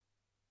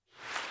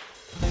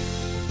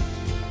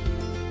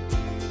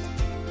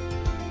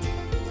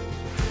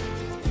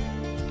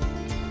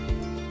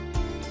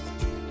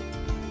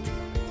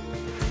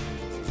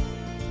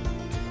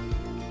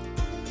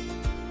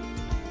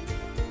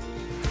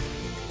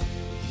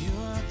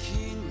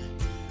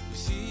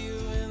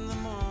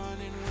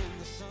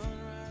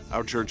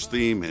Our church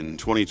theme in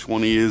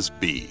 2020 is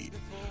Be.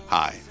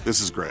 Hi,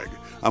 this is Greg.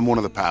 I'm one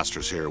of the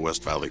pastors here at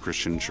West Valley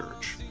Christian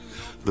Church.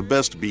 The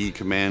best Be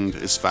command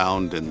is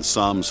found in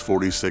Psalms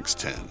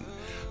 46:10.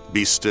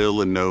 Be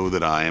still and know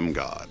that I am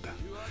God.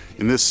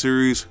 In this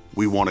series,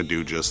 we want to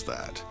do just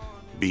that.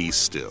 Be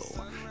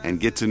still and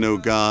get to know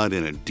God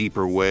in a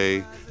deeper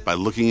way by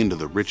looking into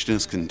the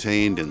richness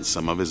contained in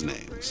some of His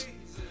names.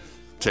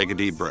 Take a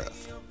deep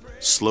breath,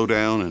 slow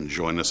down, and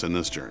join us in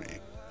this journey.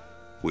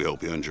 We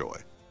hope you enjoy.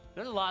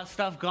 There's a lot of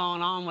stuff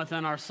going on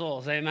within our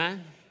souls,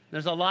 amen?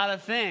 There's a lot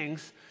of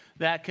things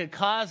that could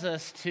cause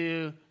us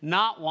to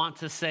not want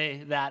to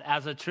say that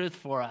as a truth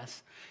for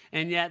us.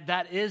 And yet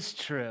that is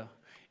true.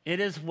 It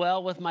is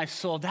well with my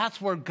soul.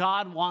 That's where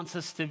God wants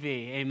us to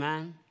be,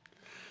 amen?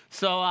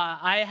 So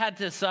I had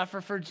to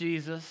suffer for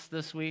Jesus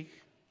this week.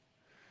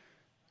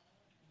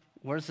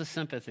 Where's the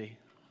sympathy?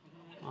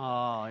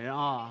 Oh,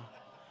 yeah.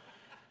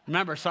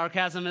 Remember,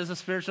 sarcasm is a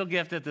spiritual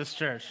gift at this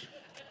church.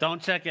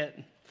 Don't check it.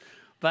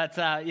 But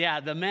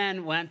the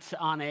men went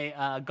on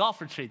a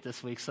golf retreat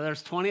this week. So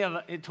there's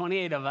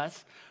 28 of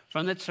us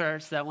from the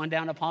church that went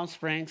down to Palm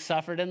Springs,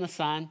 suffered in the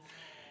sun,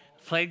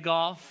 played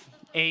golf,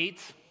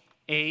 ate,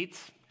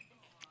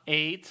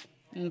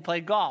 and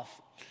played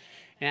golf.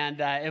 And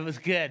it was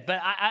good.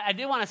 But I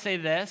do want to say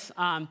this.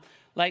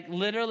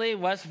 Literally,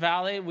 West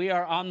Valley, we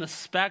are on the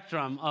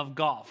spectrum of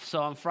golf.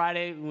 So on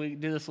Friday, we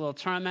do this little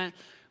tournament.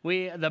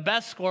 The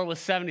best score was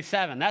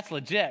 77. That's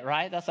legit,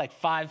 right? That's like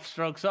 5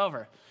 strokes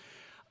over.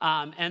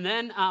 And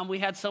then we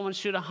had someone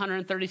shoot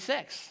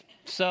 136.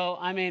 So,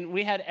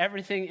 we had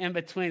everything in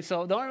between.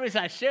 So the only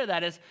reason I share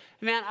that is,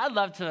 man, I'd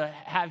love to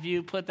have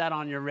you put that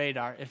on your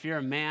radar. If you're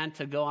a man,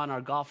 to go on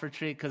our golf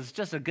retreat, because it's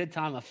just a good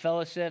time of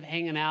fellowship,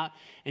 hanging out,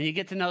 and you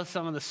get to know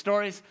some of the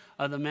stories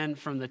of the men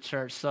from the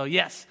church. So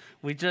yes,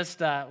 we just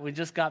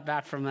got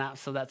back from that,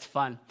 so that's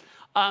fun.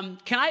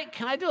 Can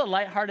I do a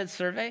lighthearted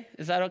survey?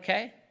 Is that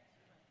okay?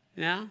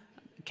 Yeah?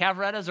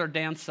 Cavarettas or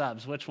Dan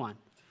Subs? Which one?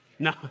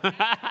 No.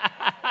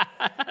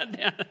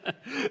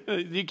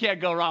 You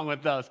can't go wrong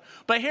with those.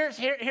 But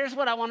here's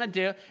what I want to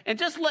do. And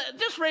just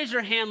raise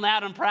your hand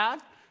loud and proud.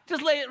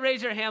 Just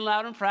raise your hand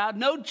loud and proud.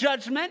 No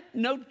judgment,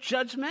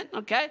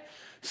 okay?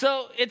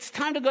 So it's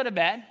time to go to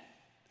bed.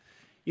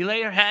 You lay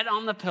your head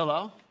on the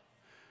pillow.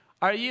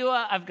 Are you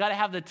I've got to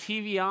have the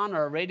TV on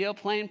or a radio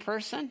playing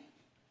person?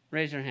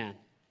 Raise your hand.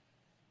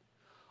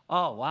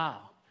 Oh,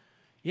 wow.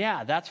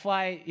 Yeah, that's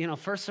why,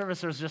 first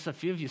service, there's just a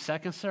few of you.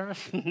 Second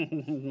service,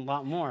 a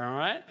lot more, all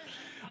right?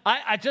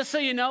 I just so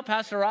you know,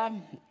 Pastor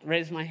Rob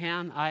raised my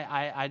hand.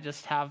 I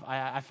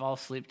fall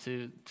asleep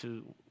to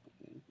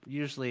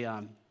usually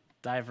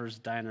Divers,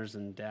 Diners,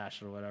 and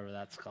Dash, or whatever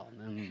that's called.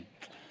 I'm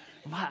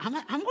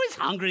always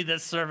hungry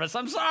this service.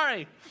 I'm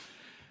sorry.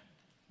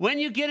 When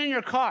you get in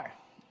your car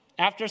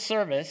after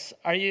service,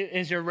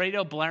 is your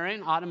radio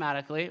blaring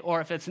automatically? Or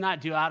if it's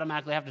not, do you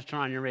automatically have to turn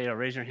on your radio?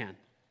 Raise your hand.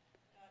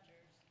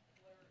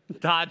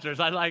 Dodgers,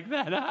 I like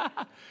that.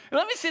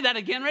 Let me see that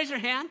again. Raise your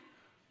hand.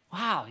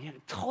 Wow,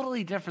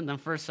 totally different than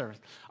first service.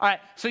 All right,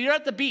 so you're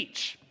at the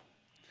beach.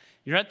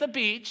 You got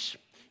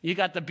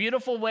the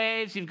beautiful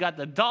waves. You've got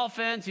the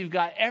dolphins. You've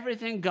got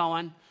everything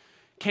going.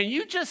 Can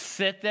you just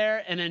sit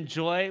there and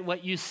enjoy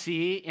what you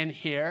see and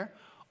hear?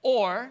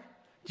 Or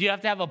do you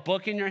have to have a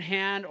book in your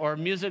hand or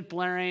music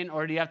blaring,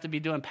 or do you have to be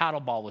doing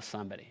paddleball with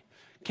somebody?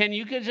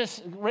 You could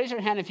just raise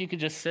your hand if you could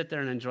just sit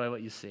there and enjoy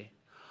what you see.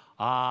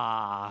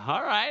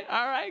 All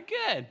right,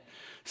 good.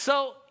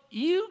 So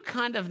you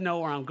kind of know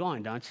where I'm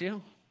going, don't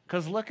you?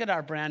 Because look at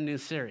our brand new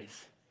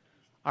series.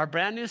 Our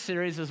brand new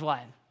series is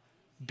what?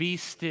 Be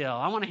still.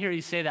 I want to hear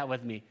you say that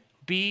with me.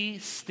 Be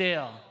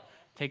still.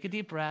 Take a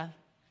deep breath.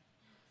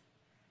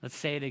 Let's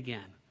say it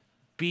again.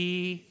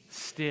 Be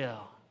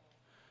still.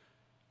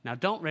 Now,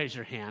 don't raise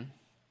your hand,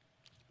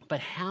 but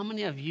how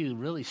many of you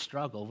really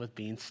struggle with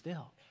being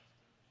still?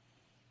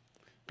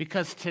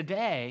 Because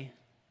today,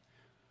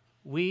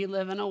 we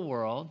live in a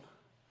world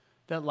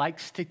that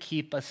likes to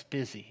keep us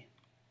busy.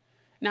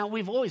 Now,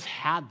 we've always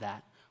had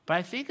that, but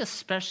I think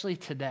especially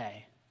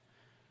today,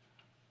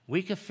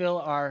 we could fill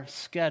our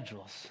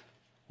schedules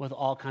with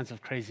all kinds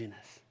of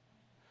craziness.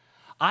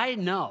 I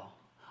know.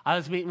 I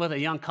was meeting with a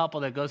young couple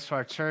that goes to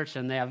our church,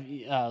 and they have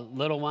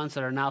little ones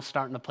that are now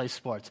starting to play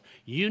sports.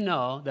 You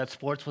know that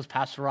sports was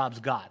Pastor Rob's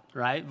God,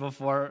 right?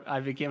 Before I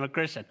became a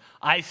Christian.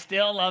 I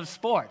still love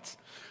sports.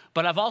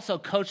 But I've also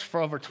coached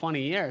for over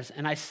 20 years,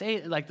 and I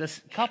say,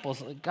 this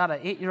couple's got an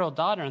 8-year-old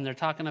daughter, and they're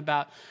talking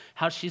about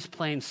how she's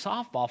playing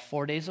softball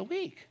 4 days a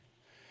week.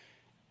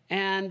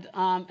 And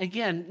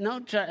again,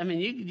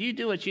 you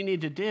do what you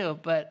need to do,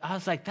 but I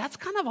was like, that's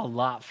kind of a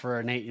lot for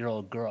an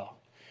 8-year-old girl.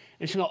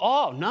 And she goes,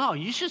 oh, no,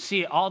 you should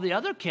see all the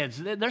other kids.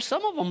 There's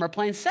some of them are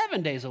playing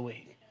 7 days a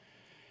week.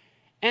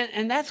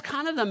 And that's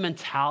kind of the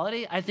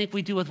mentality I think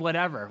we do with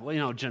whatever,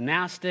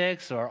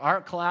 gymnastics or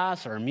art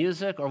class or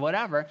music or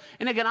whatever.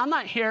 And again, I'm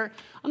not here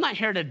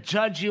to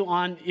judge you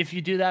on if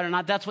you do that or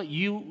not. That's what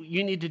you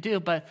need to do.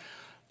 But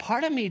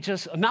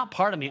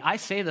I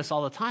say this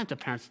all the time to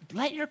parents,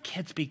 let your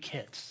kids be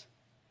kids.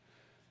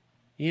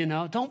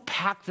 Don't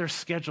pack their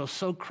schedule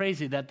so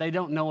crazy that they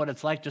don't know what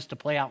it's like just to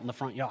play out in the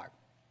front yard.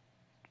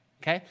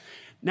 Okay?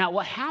 Now,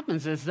 what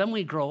happens is then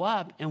we grow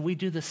up and we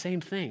do the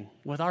same thing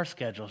with our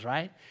schedules,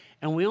 right?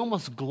 And we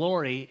almost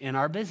glory in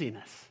our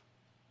busyness.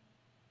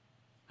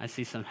 I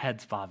see some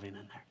heads bobbing in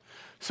there.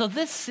 So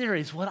this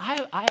series, what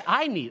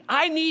I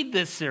need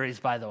this series,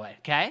 by the way,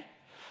 okay?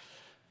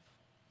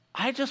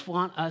 I just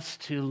want us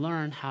to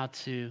learn how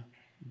to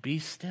be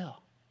still.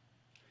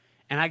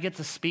 And I get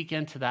to speak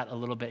into that a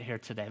little bit here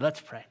today.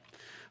 Let's pray.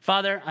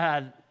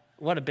 Father,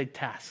 what a big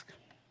task.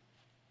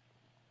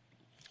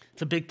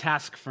 It's a big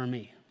task for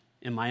me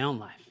in my own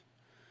life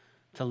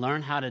to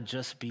learn how to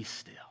just be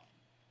still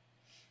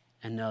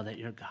and know that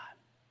you're God.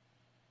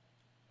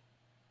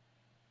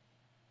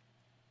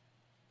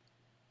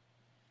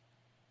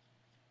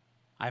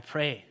 I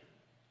pray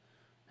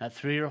that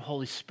through your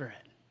Holy Spirit,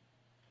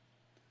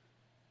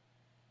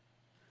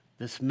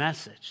 this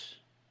message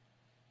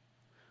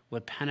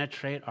would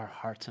penetrate our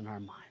hearts and our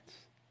minds.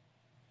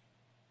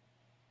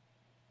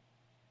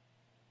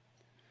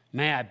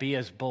 May I be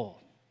as bold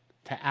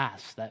to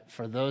ask that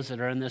for those that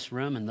are in this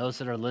room and those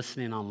that are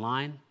listening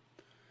online,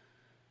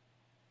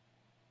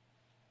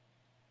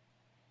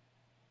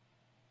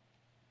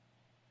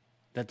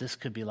 that this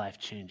could be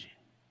life-changing.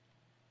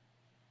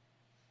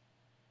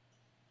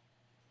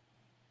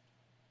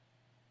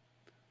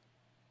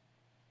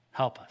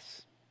 Help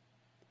us,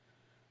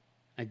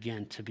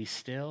 again, to be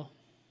still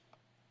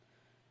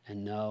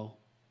and know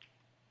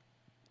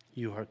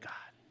you are God.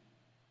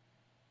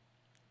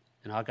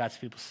 And all God's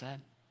people said?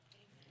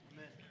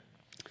 Amen.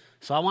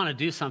 So I want to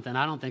do something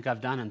I don't think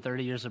I've done in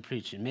 30 years of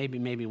preaching.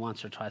 Maybe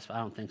once or twice, but I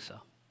don't think so.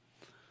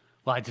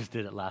 Well, I just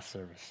did it last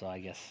service, so I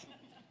guess.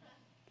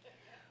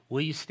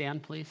 Will you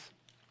stand, please?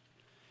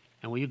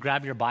 And will you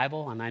grab your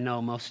Bible? And I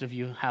know most of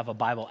you have a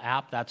Bible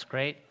app. That's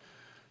great.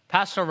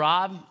 Pastor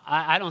Rob,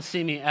 I don't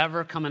see me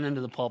ever coming into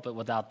the pulpit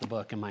without the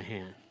book in my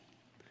hand.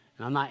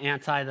 And I'm not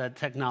anti the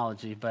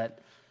technology, but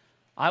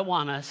I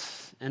want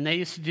us, and they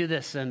used to do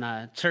this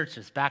in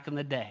churches back in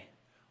the day.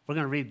 We're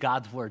going to read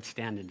God's word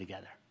standing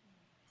together.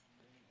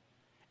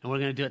 And we're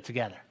going to do it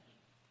together.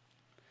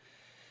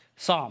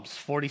 Psalms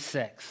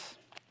 46.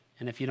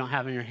 And if you don't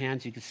have it in your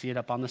hands, you can see it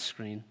up on the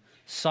screen.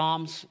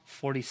 Psalms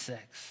 46.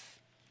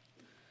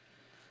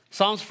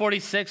 Psalms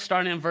 46,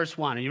 starting in verse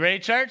 1. Are you ready,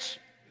 church?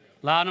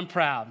 Loud and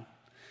proud.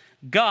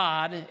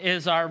 God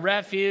is our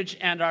refuge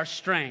and our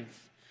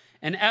strength,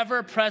 an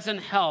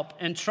ever-present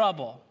help in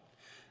trouble.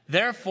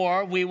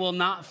 Therefore, we will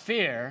not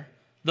fear,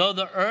 though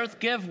the earth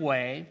give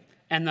way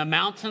and the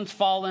mountains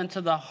fall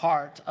into the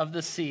heart of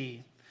the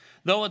sea,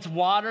 though its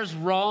waters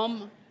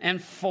roam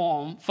and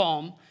foam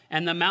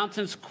and the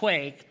mountains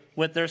quake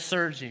with their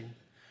surging.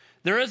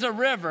 There is a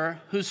river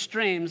whose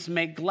streams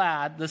make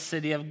glad the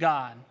city of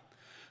God,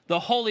 the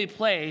holy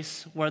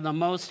place where the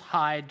Most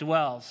High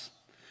dwells.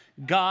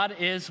 God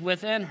is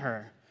within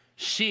her.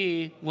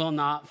 She will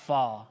not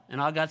fall.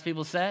 And all God's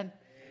people said?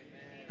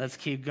 Amen. Let's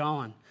keep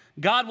going.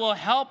 God will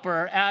help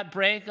her at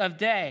break of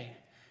day.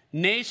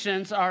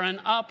 Nations are in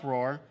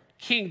uproar.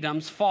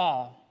 Kingdoms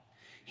fall.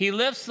 He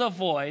lifts the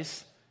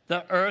voice.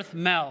 The earth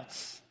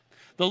melts.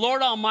 The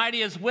Lord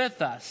Almighty is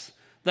with us.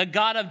 The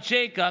God of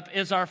Jacob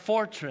is our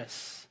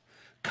fortress.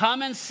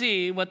 Come and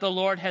see what the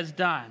Lord has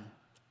done.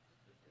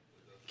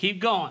 Keep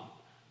going.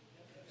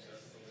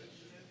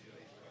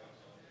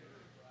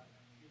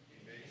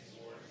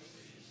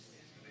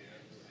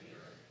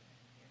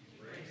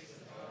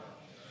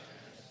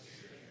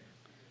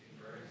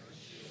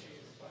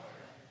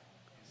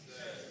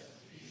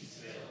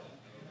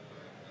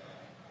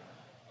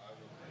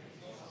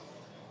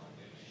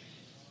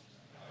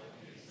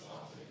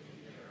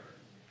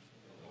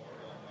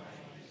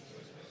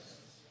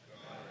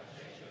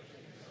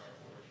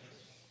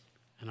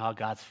 And all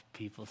God's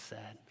people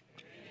said,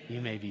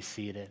 you may be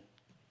seated.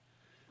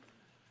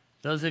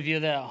 Those of you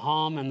that are at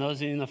home and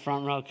those of you in the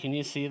front row, can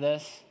you see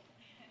this?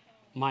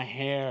 My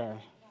hair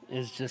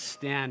is just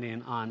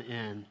standing on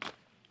end.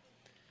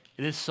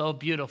 It is so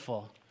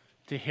beautiful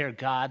to hear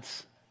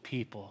God's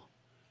people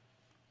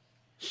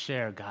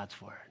share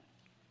God's word.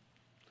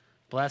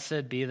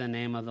 Blessed be the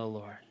name of the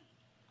Lord.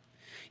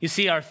 You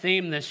see, our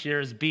theme this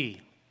year is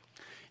be.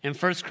 And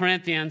 1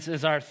 Corinthians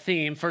is our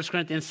theme. 1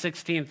 Corinthians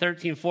 16,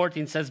 13,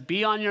 14 says,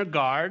 be on your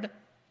guard,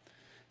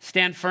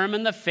 stand firm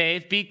in the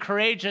faith, be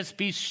courageous,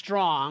 be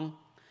strong,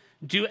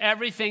 do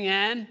everything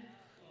in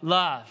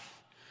love.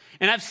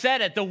 And I've said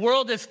it, the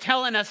world is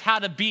telling us how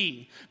to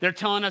be. They're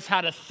telling us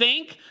how to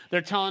think. They're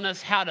telling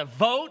us how to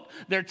vote.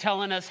 They're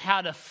telling us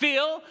how to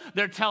feel.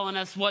 They're telling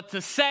us what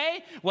to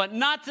say, what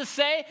not to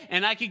say.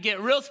 And I could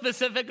get real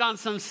specific on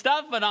some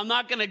stuff, but I'm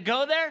not going to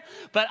go there.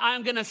 But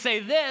I'm going to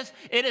say this.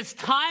 It is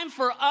time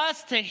for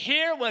us to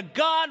hear what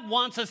God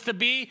wants us to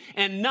be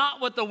and not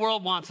what the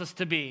world wants us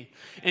to be.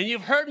 And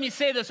you've heard me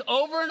say this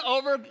over and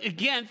over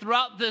again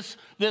throughout this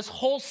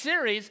whole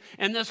series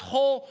and this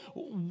whole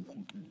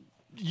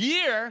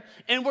year,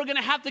 and we're going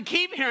to have to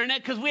keep hearing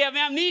it because we have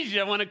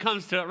amnesia when it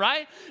comes to it,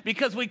 right?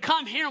 Because we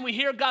come here and we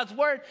hear God's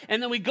word,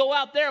 and then we go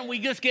out there and we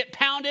just get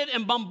pounded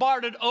and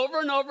bombarded over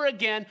and over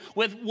again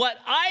with what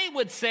I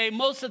would say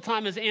most of the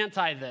time is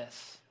anti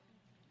this.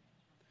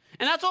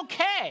 And that's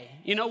okay.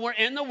 You know, we're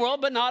in the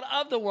world, but not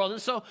of the world.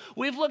 And so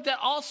we've looked at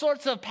all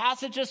sorts of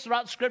passages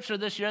throughout Scripture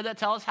this year that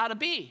tell us how to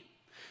be,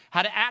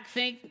 how to act,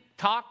 think,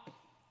 talk,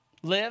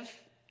 live.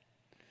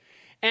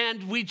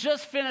 And we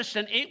just finished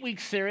an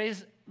 8-week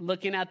series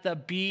looking at the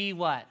be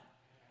what?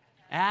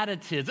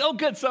 Attitudes. Oh,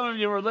 good. Some of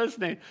you were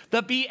listening.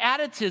 The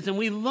Beatitudes. And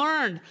we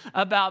learned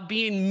about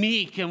being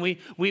meek. And we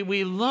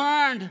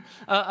learned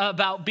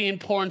about being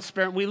poor in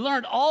spirit. We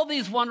learned all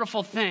these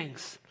wonderful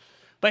things.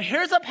 But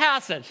here's a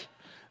passage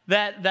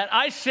that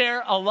I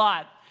share a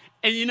lot.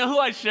 And you know who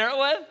I share it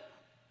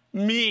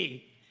with?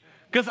 Me.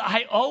 Because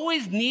I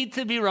always need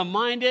to be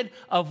reminded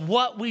of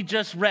what we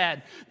just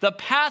read. The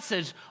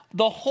passage,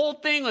 the whole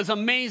thing was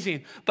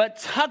amazing. But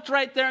tucked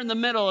right there in the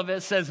middle of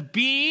it says,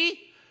 be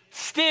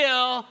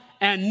still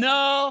and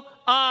know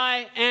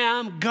I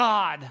am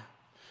God.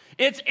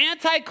 It's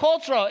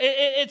anti-cultural.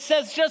 It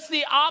says just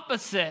the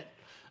opposite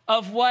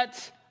of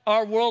what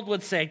our world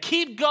would say.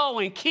 Keep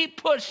going,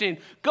 keep pushing,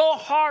 go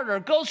harder,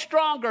 go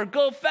stronger,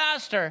 go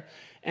faster.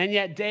 And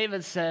yet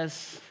David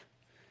says,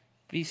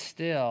 be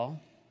still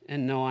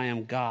and know I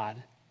am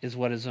God is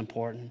what is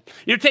important.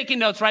 You're taking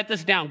notes, write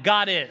this down.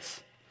 God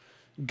is.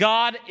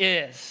 God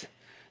is.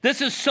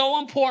 This is so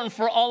important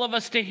for all of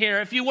us to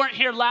hear. If you weren't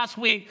here last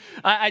week,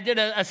 I did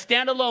a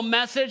standalone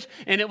message,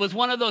 and it was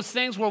one of those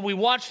things where we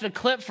watched a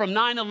clip from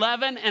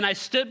 9/11, and I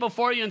stood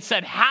before you and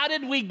said, how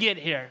did we get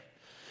here?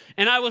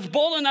 And I was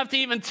bold enough to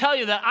even tell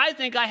you that I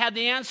think I had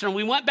the answer. And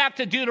we went back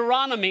to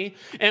Deuteronomy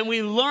and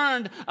we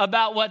learned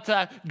about what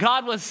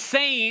God was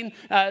saying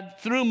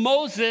through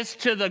Moses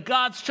to the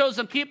God's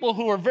chosen people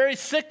who were very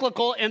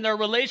cyclical in their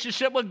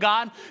relationship with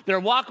God. They're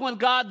walking with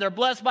God. They're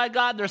blessed by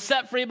God. They're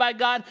set free by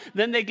God.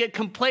 Then they get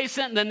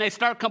complacent and then they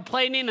start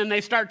complaining and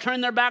they start turning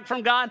their back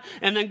from God.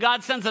 And then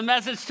God sends a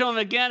message to them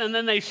again and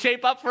then they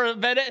shape up for a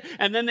bit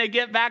and then they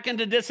get back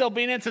into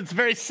disobedience. It's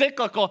very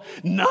cyclical.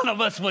 None of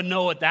us would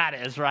know what that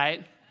is,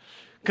 right?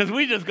 Because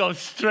we just go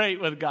straight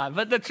with God.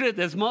 But the truth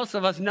is, most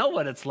of us know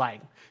what it's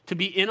like to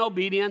be in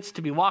obedience,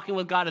 to be walking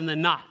with God, and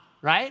then not,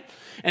 right?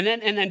 And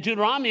then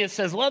Deuteronomy, it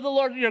says, love the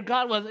Lord your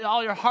God with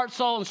all your heart,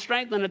 soul, and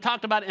strength. And it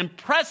talked about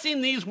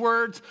impressing these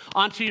words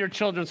onto your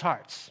children's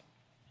hearts.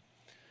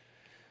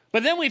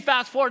 But then we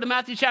fast forward to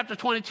Matthew chapter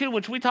 22,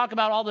 which we talk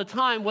about all the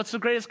time. What's the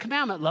greatest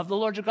commandment? Love the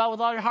Lord your God with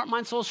all your heart,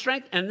 mind, soul,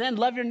 strength. And then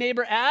love your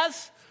neighbor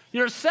as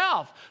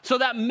yourself. So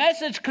that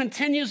message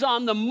continues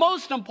on. The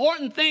most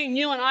important thing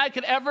you and I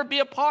could ever be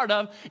a part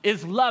of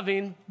is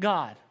loving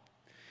God.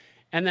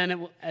 And then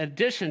in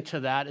addition to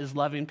that is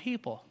loving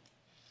people.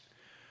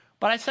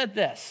 But I said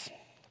this,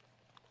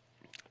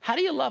 how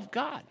do you love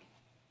God?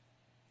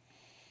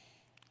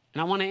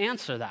 And I want to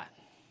answer that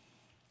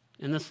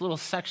in this little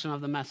section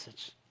of the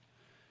message.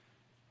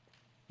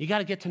 You got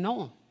to get to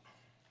know him.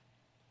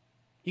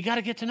 You got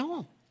to get to know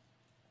him.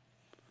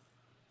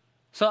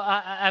 So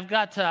I've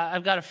got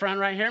a friend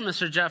right here,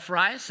 Mr. Jeff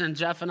Rice, and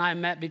Jeff and I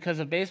met because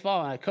of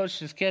baseball, and I coached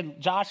his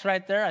kid, Josh,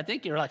 right there. I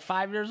think you were like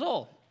 5 years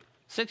old,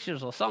 6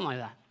 years old, something like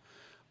that.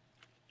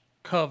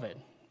 COVID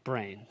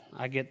brain.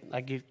 I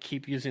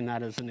keep using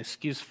that as an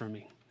excuse for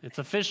me. It's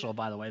official,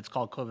 by the way. It's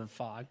called COVID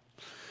fog.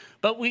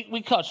 But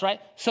we coached, right?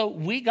 So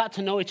we got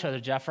to know each other,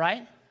 Jeff,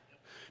 right?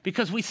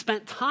 Because we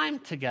spent time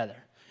together.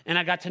 And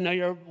I got to know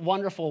your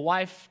wonderful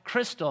wife,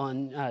 Crystal,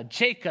 and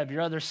Jacob, your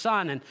other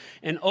son.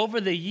 And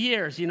over the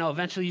years, you know,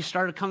 eventually you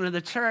started coming to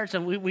the church,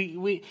 and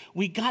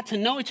we got to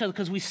know each other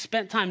because we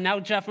spent time.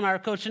 Now Jeff and I are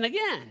coaching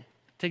again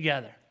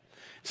together.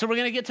 So we're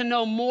going to get to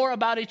know more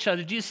about each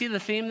other. Do you see the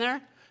theme there?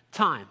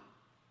 Time.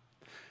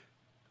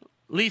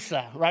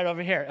 Lisa, right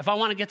over here. If I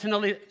want to get to know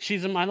Lisa,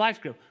 she's in my life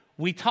group.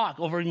 We talk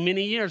over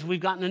many years. We've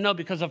gotten to know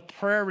because of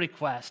prayer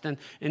requests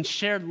and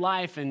shared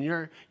life and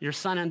your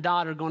son and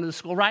daughter going to the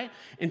school, right?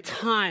 And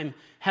time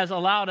has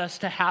allowed us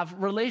to have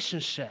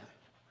relationship,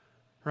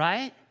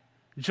 right?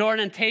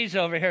 Jordan and Tasia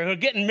over here who are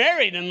getting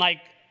married in like,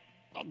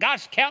 oh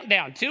gosh,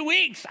 countdown, 2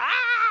 weeks.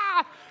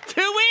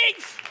 2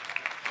 weeks.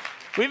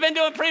 We've been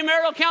doing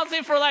premarital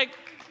counseling for like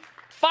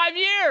 5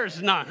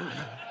 years. No.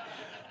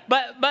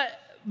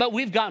 But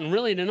we've gotten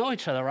really to know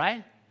each other,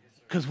 right?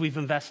 Because we've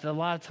invested a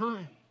lot of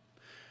time.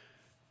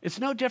 It's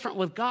no different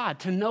with God.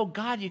 To know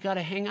God, you got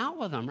to hang out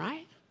with him,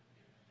 right?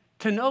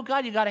 To know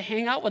God, you got to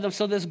hang out with him.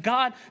 So this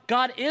God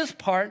is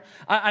part.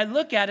 I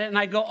look at it and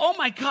I go, oh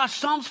my gosh,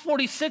 Psalms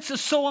 46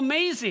 is so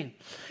amazing.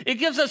 It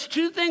gives us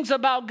two things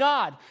about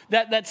God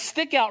that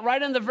stick out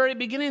right in the very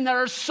beginning that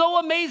are so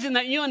amazing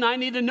that you and I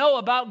need to know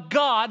about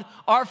God,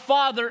 our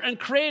Father and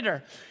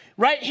Creator.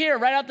 Right here,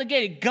 right out the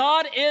gate,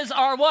 God is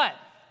our what?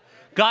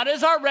 God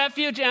is our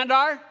refuge and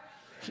our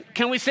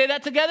Can we say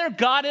that together?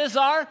 God is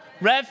our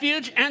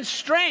refuge and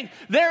strength.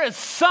 There is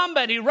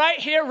somebody right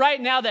here, right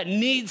now that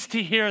needs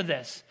to hear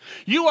this.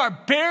 You are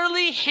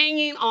barely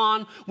hanging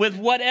on with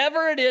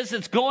whatever it is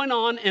that's going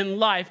on in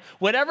life,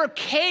 whatever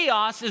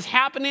chaos is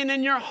happening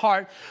in your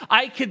heart.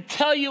 I could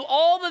tell you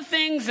all the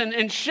things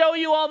and show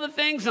you all the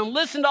things and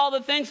listen to all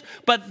the things,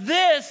 but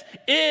this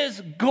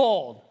is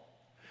gold.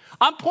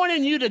 I'm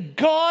pointing you to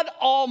God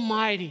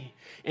Almighty,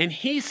 and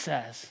he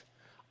says,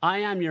 I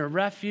am your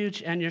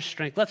refuge and your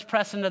strength. Let's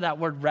press into that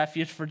word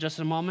refuge for just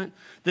a moment.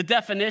 The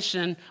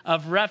definition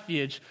of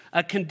refuge,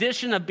 a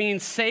condition of being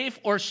safe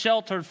or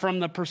sheltered from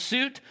the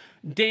pursuit,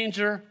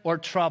 danger, or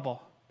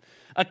trouble.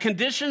 A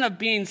condition of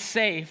being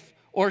safe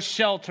or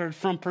sheltered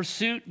from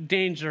pursuit,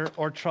 danger,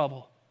 or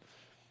trouble.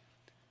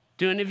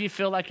 Do any of you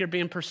feel like you're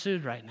being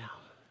pursued right now?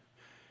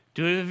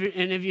 Do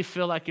any of you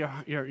feel like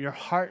your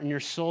heart and your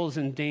soul is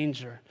in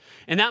danger?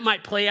 And that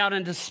might play out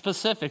into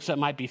specifics. It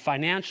might be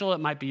financial. It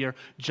might be your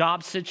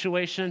job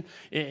situation.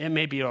 It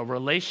may be a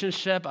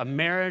relationship, a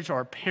marriage,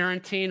 or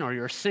parenting, or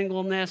your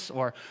singleness,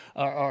 or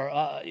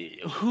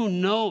who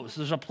knows?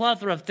 There's a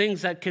plethora of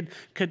things that could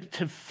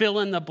fill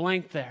in the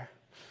blank there.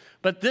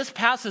 But this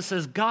passage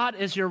says God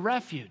is your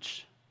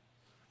refuge.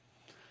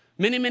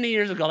 Many, many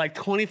years ago, like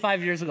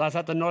 25 years ago, I was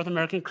at the North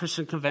American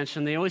Christian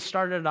Convention. They always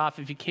started it off,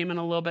 if you came in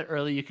a little bit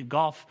early, you could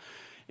golf,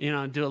 do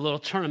a little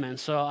tournament.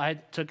 So I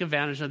took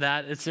advantage of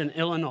that. It's in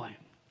Illinois.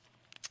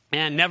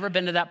 And never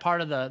been to that part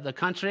of the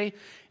country.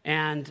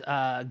 And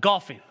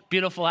golfing,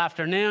 beautiful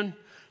afternoon,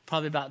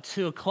 probably about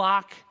 2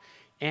 o'clock.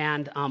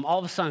 And all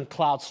of a sudden,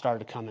 clouds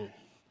started to come in.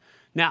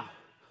 Now,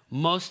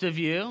 most of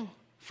you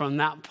from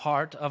that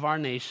part of our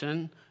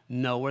nation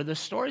know where this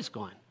story's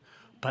going.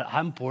 But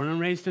I'm born and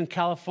raised in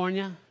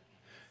California.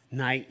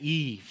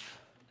 Naive.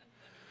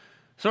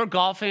 So we're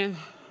golfing,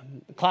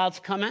 clouds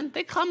come in.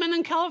 They come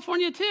in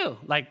California too,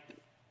 like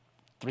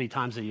 3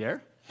 times a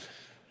year.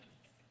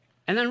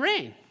 And then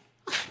rain.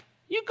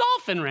 You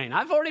golf in rain.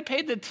 I've already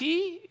paid the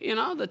tee,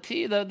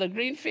 the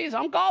green fees.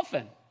 I'm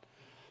golfing.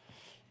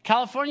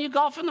 California, you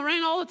golf in the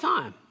rain all the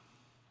time.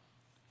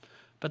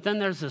 But then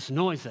there's this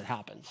noise that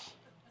happens.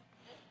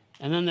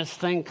 And then this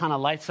thing kind of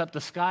lights up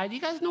the sky. Do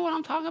you guys know what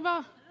I'm talking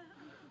about?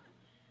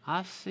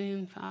 I've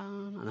seen,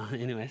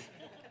 anyways.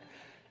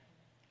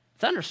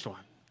 Thunderstorm.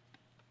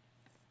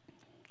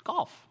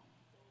 Golf.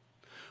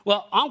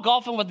 Well, I'm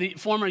golfing with the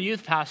former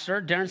youth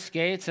pastor, Darren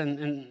Skates,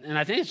 and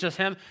I think it's just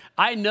him.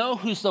 I know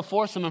who's the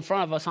foursome in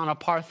front of us on a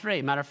par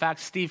 3. Matter of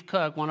fact, Steve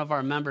Cook, one of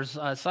our members'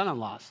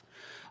 son-in-laws,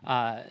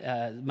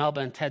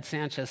 Melba and Ted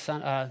Sanchez,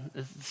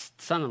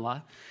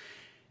 son-in-law,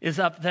 is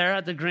up there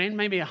at the green,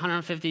 maybe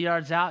 150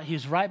 yards out.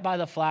 He's right by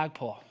the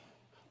flagpole.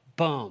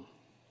 Boom.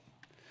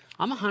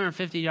 I'm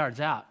 150 yards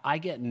out. I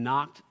get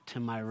knocked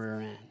to my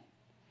rear end.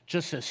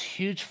 Just this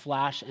huge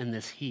flash and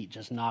this heat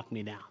just knocked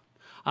me down.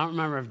 I don't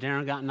remember if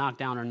Darren got knocked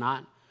down or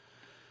not,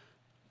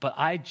 but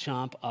I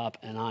jump up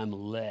and I'm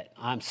lit.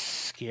 I'm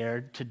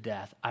scared to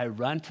death. I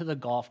run to the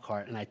golf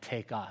cart and I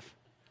take off.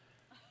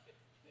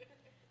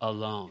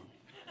 Alone.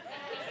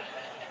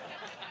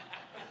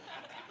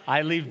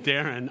 I leave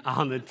Darren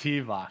on the tee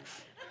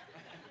box.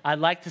 I'd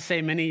like to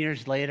say many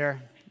years later,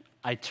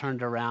 I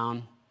turned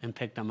around and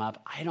picked him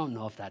up. I don't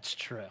know if that's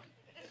true.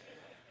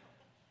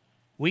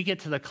 We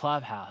get to the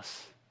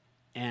clubhouse,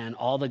 and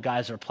all the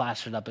guys are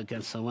plastered up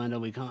against the window.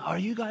 We go, are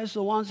you guys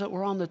the ones that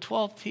were on the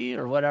 12th tee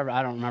or whatever?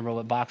 I don't remember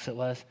what box it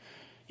was.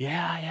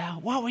 Yeah.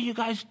 What were you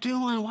guys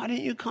doing? Why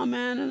didn't you come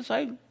in? And it's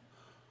like,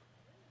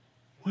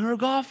 we were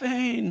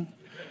golfing.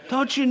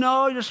 Don't you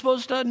know you're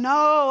supposed to?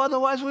 No,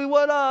 otherwise we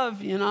would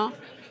have,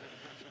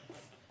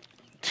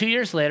 2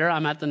 years later,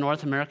 I'm at the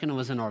North American. It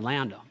was in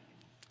Orlando.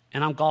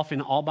 And I'm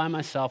golfing all by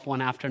myself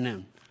one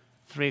afternoon,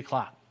 3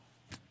 o'clock.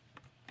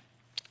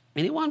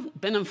 Anyone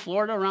been in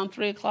Florida around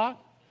 3 o'clock?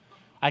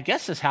 I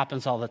guess this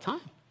happens all the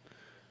time.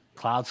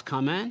 Clouds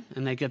come in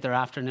and they get their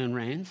afternoon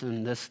rains,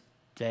 and this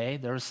day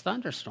there was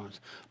thunderstorms.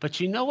 But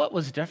you know what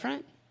was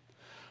different?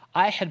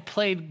 I had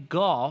played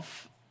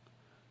golf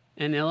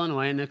in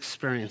Illinois and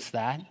experienced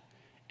that.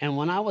 And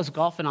when I was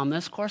golfing on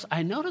this course,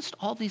 I noticed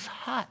all these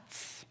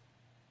huts.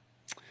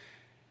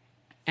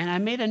 And I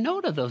made a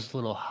note of those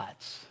little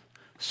huts.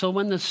 So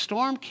when the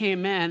storm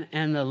came in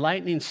and the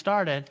lightning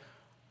started,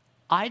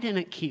 I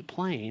didn't keep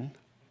playing.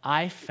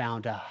 I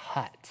found a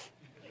hut.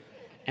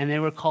 And they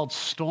were called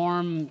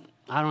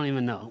I don't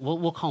even know.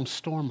 We'll call them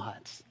storm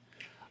huts.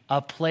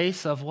 A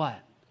place of what?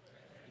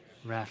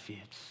 Refuge.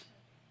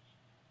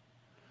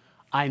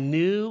 I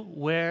knew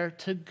where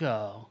to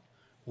go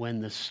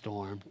when the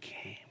storm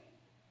came.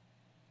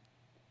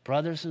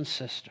 Brothers and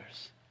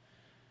sisters,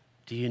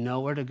 do you know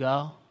where to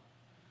go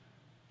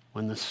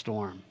when the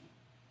storm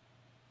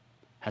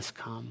has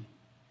come?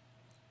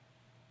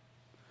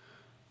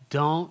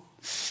 Don't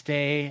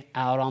stay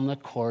out on the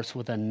course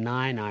with a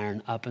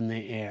 9-iron up in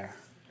the air.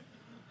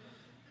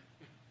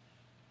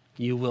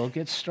 You will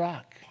get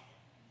struck.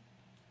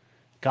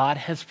 God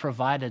has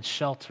provided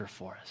shelter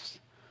for us,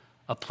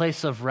 a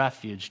place of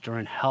refuge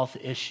during health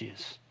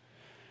issues,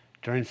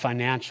 during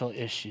financial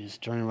issues,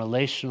 during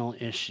relational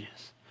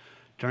issues,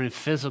 during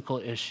physical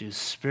issues,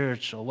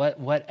 spiritual,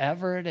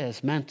 whatever it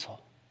is, mental.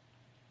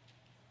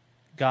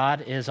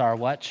 God is our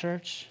what,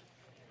 church?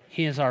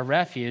 He is our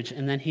refuge,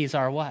 and then he's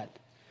our what?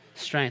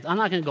 Strength. I'm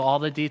not going to go all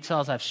the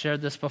details. I've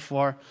shared this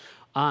before.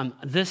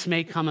 This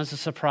may come as a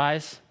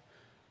surprise.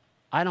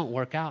 I don't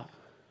work out.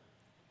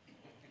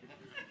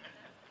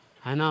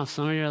 I know,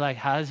 some of you are like,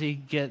 how does he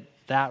get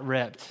that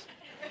ripped?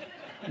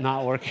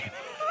 Not working.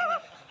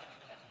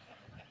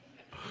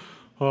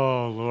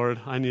 Oh, Lord,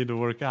 I need to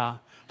work out.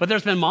 But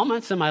there's been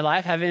moments in my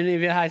life. Have any of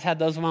you guys had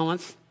those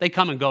moments? They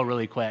come and go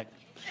really quick.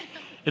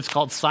 It's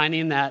called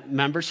signing that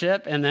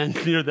membership, and then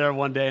you're there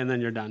one day, and then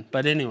you're done.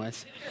 But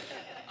anyways,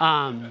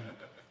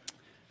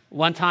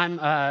 one time,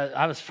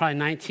 I was probably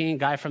 19,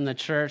 guy from the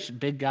church,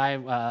 big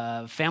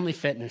guy, Family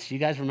Fitness. You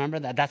guys remember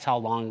that? That's how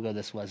long ago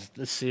this was.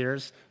 The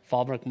Sears,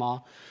 Fallbrook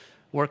Mall,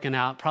 working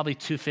out, probably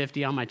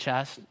 250 on my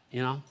chest,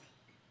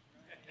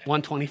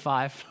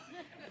 125.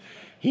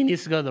 He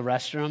needs to go to the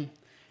restroom,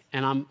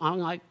 and I'm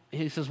like,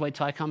 he says, wait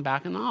till I come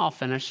back, and I'll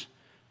finish.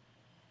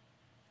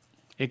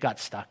 It got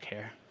stuck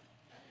here.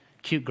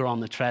 Cute girl on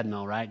the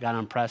treadmill, right? Got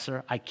on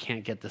pressor. I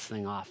can't get this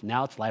thing off.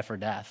 Now it's life or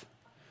death.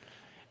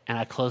 And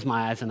I close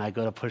my eyes and I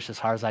go to push as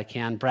hard as I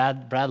can.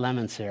 Brad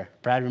Lemon's here.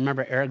 Brad,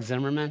 remember Eric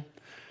Zimmerman?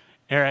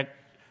 Eric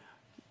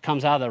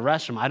comes out of the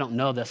restroom. I don't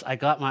know this. I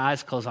got my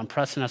eyes closed. I'm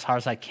pressing as hard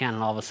as I can,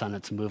 and all of a sudden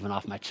it's moving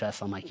off my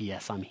chest. I'm like,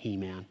 yes, I'm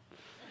He-Man.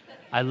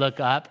 I look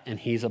up, and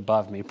he's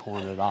above me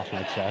pulling it off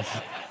my chest.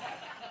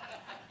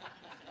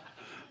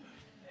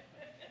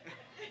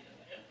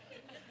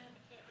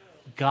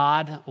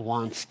 God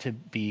wants to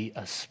be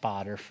a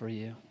spotter for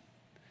you.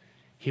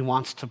 He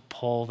wants to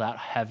pull that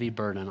heavy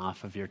burden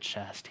off of your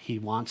chest. He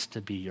wants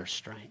to be your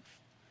strength.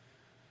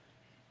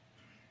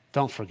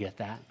 Don't forget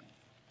that.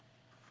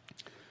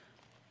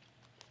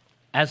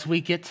 As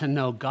we get to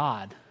know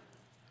God,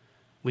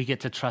 we get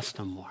to trust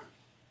him more.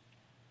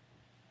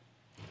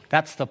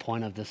 That's the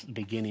point of this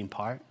beginning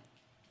part.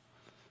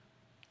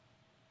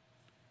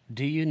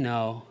 Do you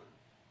know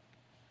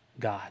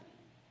God?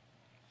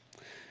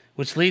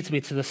 Which leads me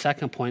to the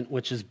second point,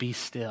 which is be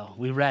still.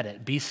 We read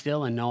it. Be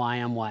still and know I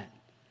am what?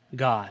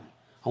 God.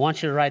 I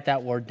want you to write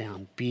that word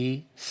down.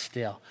 Be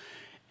still.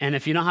 And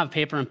if you don't have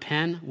paper and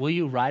pen, will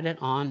you write it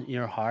on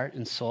your heart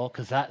and soul?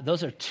 Because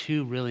those are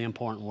two really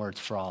important words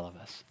for all of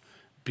us.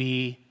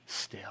 Be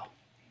still.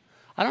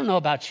 I don't know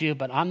about you,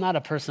 but I'm not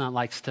a person that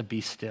likes to be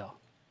still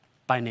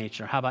by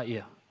nature. How about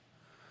you?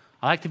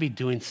 I like to be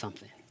doing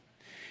something.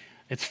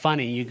 It's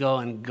funny, you go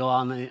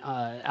on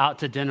out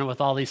to dinner with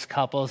all these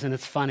couples, and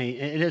it's funny.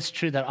 It is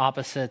true that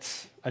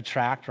opposites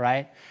attract,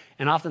 right?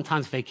 And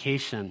oftentimes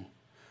vacation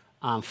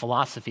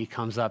philosophy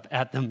comes up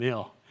at the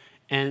meal.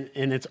 And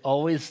it's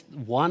always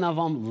one of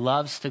them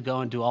loves to go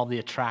and do all the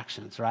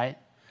attractions, right?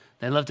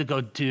 They love to go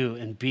do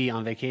and be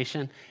on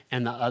vacation.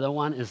 And the other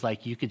one is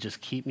like, you could just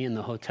keep me in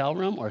the hotel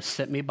room or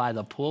sit me by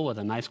the pool with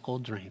a nice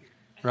cold drink,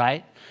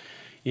 right?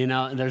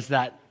 There's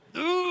that,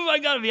 ooh, I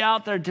got to be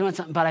out there doing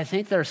something. But I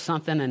think there's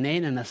something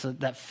innate in us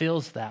that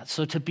feels that.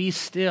 So to be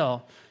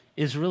still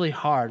is really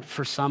hard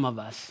for some of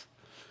us.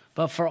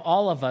 But for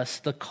all of us,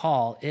 the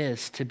call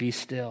is to be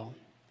still.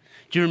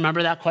 Do you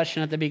remember that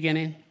question at the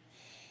beginning?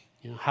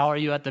 How are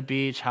you at the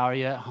beach? How are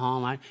you at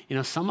home?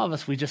 Some of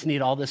us, we just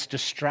need all this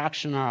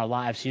distraction in our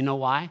lives. You know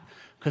why?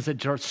 Because it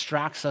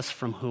distracts us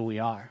from who we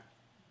are.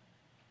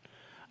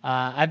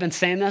 I've been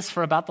saying this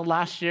for about the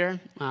last year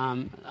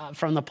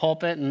from the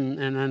pulpit and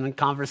in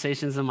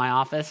conversations in my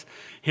office.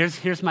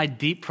 Here's my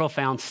deep,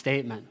 profound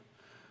statement.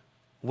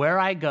 Where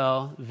I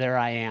go, there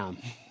I am.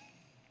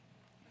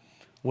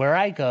 Where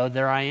I go,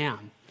 there I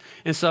am.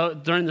 And so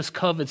during this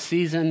COVID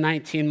season,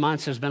 19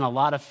 months, there's been a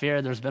lot of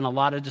fear. There's been a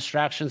lot of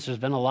distractions. There's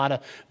been a lot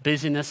of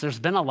busyness. There's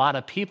been a lot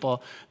of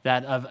people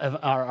that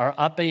are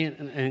up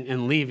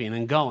and leaving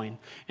and going.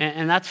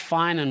 And that's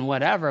fine and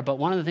whatever. But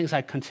one of the things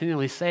I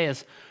continually say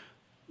is,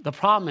 the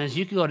problem is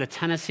you could go to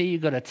Tennessee, you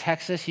go to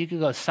Texas, you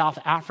could go to South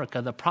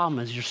Africa. The problem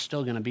is you're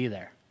still going to be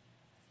there.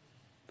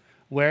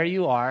 Where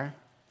you are,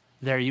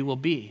 there you will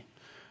be.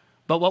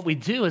 But what we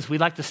do is we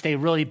like to stay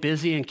really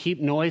busy and keep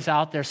noise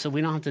out there so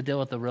we don't have to deal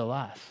with the real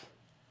us.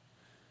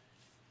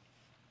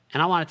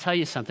 And I want to tell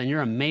you something.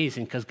 You're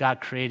amazing because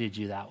God created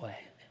you that way.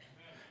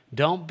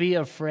 Don't be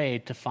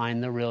afraid to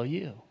find the real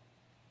you.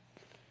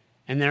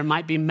 And there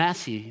might be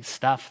messy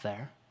stuff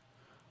there,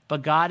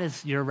 but God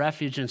is your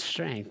refuge and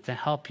strength to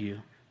help you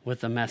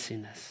with the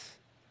messiness.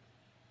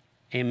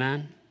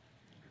 Amen?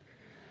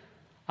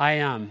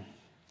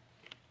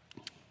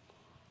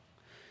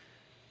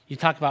 You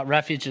talk about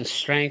refuge and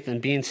strength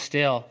and being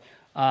still.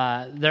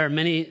 There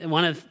are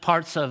one of the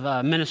parts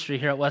of ministry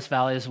here at West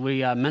Valley is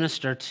we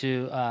minister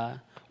to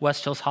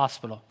West Hills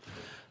Hospital.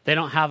 They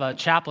don't have a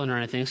chaplain or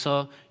anything,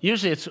 so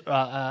usually it's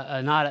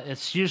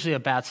it's usually a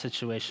bad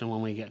situation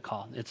when we get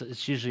called.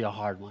 It's usually a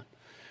hard one.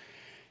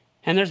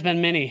 And there's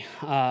been many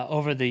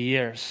over the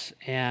years,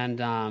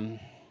 and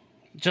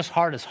just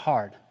hard is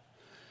hard.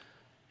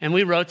 And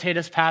we rotate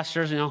as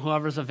pastors,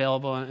 whoever's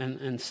available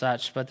and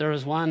such. But there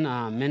was one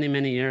many,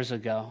 many years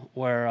ago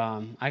where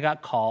I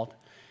got called,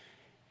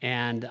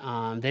 And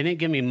they didn't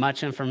give me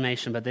much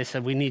information, but they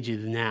said, we need you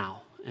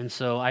now. And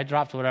so I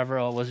dropped whatever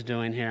I was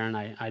doing here, and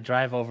I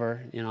drive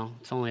over,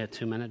 it's only a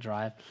 2-minute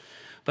drive.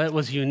 But it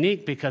was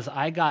unique because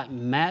I got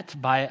met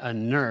by a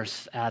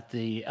nurse at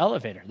the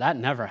elevator. That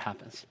never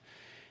happens.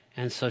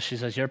 And so she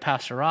says, you're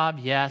Pastor Rob?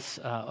 Yes,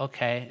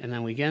 okay. And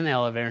then we get in the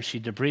elevator, and she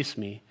debriefs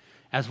me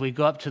as we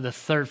go up to the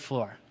 3rd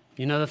floor.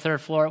 You know the 3rd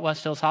floor at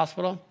West Hills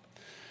Hospital?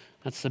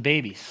 That's the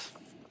babies.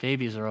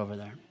 Babies are over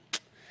there.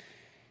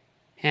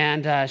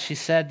 And she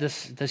said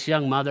this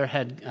young mother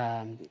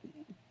had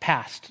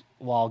passed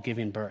while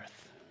giving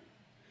birth.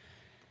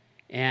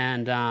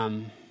 And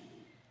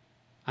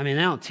they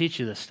don't teach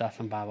you this stuff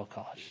in Bible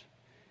college.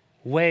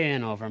 Way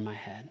in over my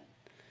head.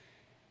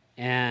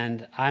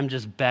 And I'm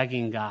just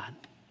begging God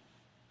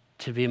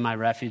to be my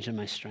refuge and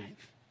my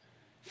strength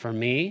for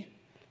me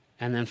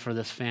and then for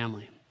this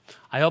family.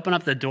 I open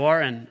up the door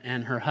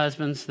and her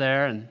husband's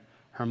there and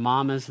her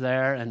mom is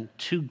there and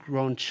 2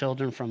 grown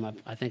children from,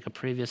 a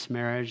previous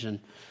marriage and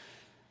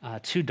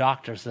 2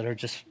 doctors that are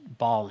just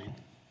bawling.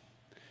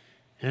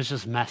 And it's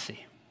just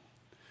messy.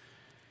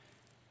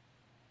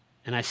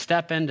 And I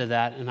step into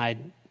that and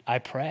I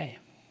pray.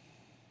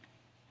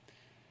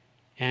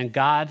 And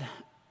God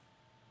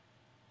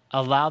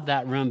allowed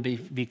that room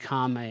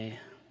become a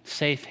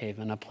safe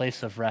haven, a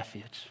place of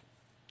refuge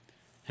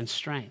and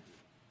strength.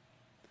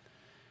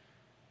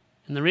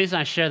 And the reason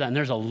I share that, and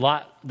there's a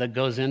lot that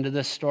goes into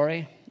this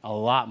story, a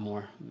lot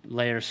more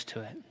layers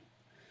to it.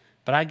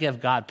 But I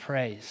give God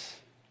praise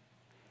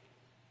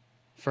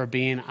for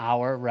being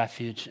our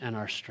refuge and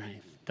our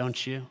strength.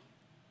 Don't you?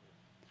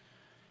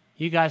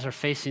 You guys are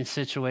facing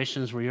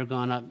situations where you're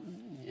going up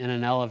in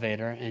an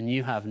elevator and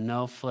you have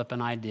no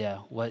flipping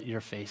idea what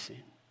you're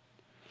facing.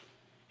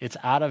 It's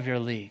out of your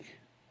league,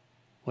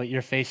 what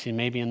you're facing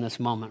maybe in this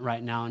moment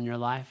right now in your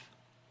life.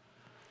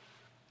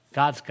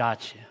 God's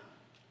got you.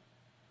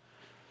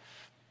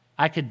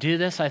 I could do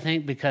this, I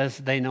think, because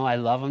they know I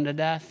love them to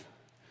death.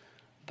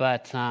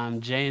 But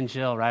Jay and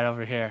Jill right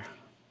over here,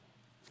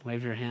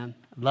 wave your hand.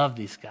 Love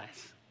these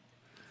guys.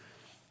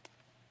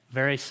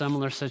 Very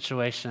similar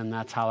situation.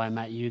 That's how I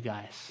met you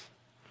guys.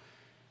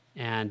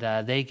 And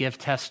they give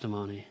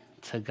testimony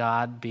to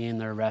God being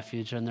their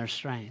refuge and their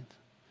strength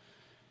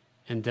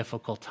in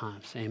difficult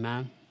times.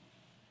 Amen?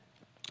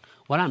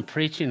 What I'm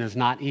preaching is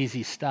not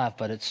easy stuff,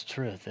 but it's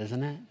truth,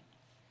 isn't it?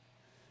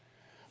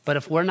 But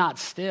if we're not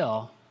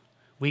still,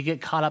 we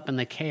get caught up in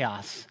the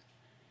chaos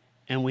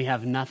and we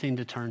have nothing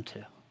to turn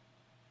to.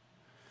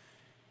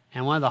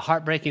 And one of the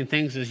heartbreaking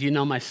things is,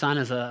 my son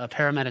is a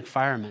paramedic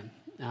fireman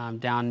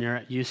down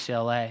near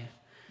UCLA.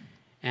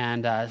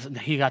 And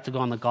he got to go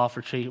on the golf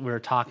retreat. We were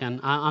talking.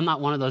 I'm not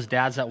one of those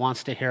dads that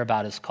wants to hear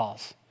about his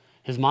calls.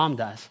 His mom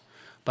does.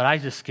 But I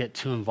just get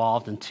too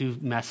involved and too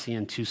messy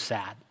and too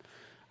sad.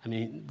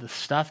 The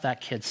stuff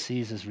that kid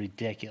sees is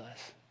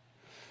ridiculous.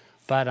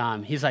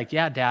 But he's like,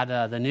 yeah,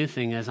 Dad, the new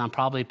thing is I'm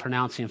probably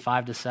pronouncing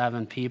 5 to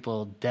 7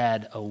 people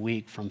dead a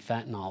week from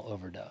fentanyl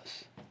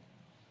overdose.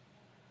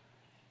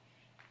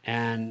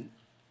 And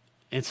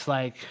it's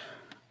like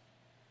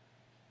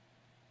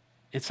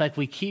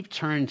we keep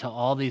turning to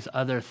all these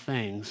other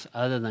things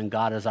other than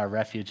God as our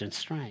refuge and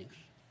strength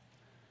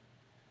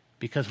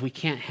because we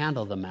can't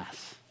handle the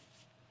mess.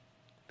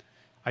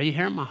 Are you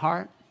hearing my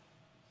heart?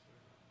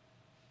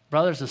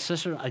 Brothers and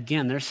sisters,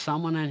 again, there's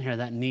someone in here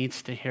that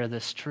needs to hear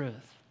this truth.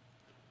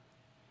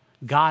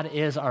 God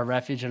is our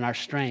refuge and our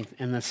strength.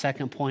 And the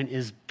second point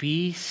is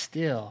be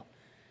still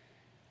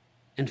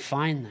and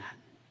find that.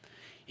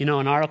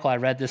 An article I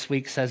read this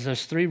week says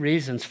there's 3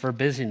 reasons for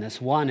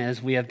busyness. One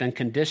is we have been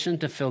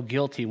conditioned to feel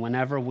guilty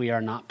whenever we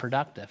are not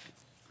productive.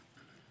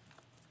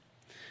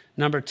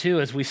 Number 2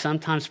 is we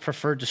sometimes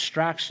prefer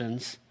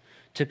distractions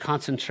to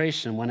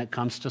concentration when it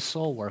comes to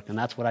soul work. And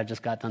that's what I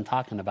just got done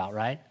talking about,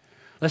 right?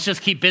 Let's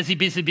just keep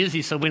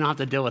busy so we don't have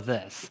to deal with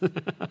this,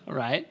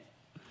 right?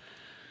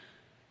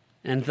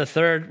 And the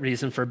third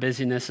reason for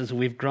busyness is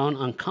we've grown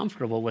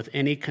uncomfortable with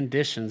any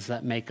conditions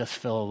that make us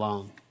feel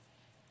alone.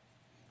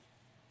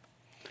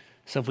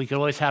 So if we could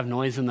always have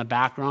noise in the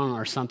background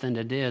or something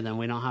to do, then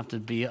we don't have to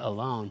be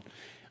alone.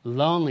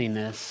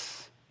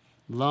 Loneliness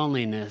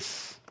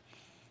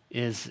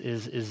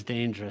is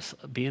dangerous.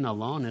 Being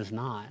alone is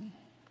not.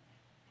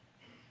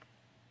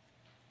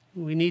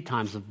 We need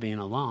times of being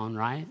alone,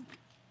 right?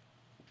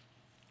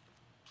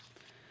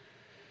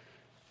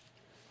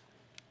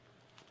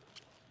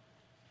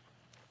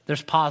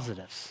 There's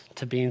positives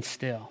to being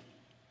still.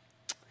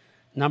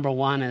 Number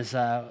 1 is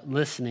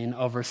listening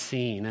over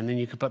seeing, and then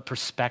you could put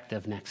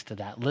perspective next to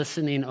that.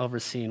 Listening over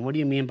seeing. What do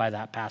you mean by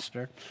that,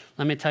 Pastor?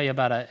 Let me tell you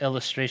about an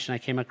illustration I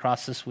came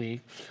across this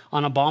week.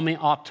 On a balmy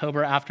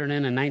October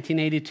afternoon in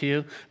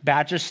 1982,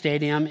 Badger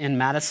Stadium in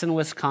Madison,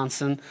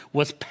 Wisconsin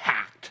was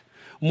packed.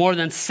 More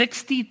than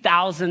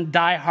 60,000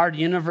 diehard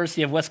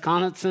University of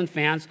Wisconsin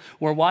fans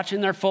were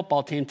watching their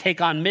football team take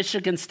on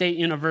Michigan State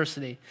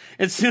University.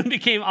 It soon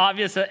became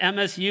obvious that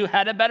MSU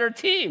had a better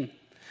team.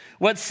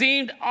 What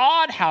seemed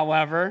odd,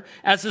 however,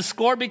 as the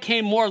score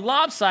became more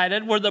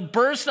lopsided, were the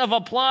bursts of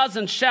applause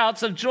and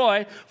shouts of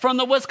joy from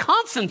the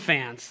Wisconsin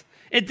fans.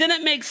 It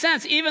didn't make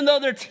sense. Even though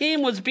their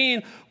team was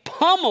being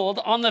pummeled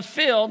on the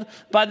field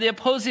by the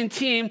opposing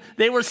team,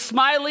 they were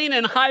smiling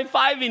and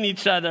high-fiving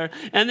each other,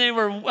 and they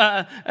were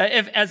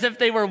as if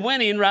they were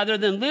winning rather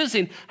than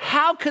losing.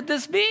 How could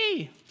this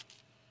be?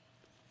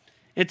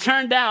 It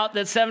turned out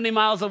that 70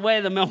 miles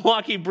away, the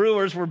Milwaukee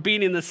Brewers were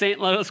beating the St.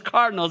 Louis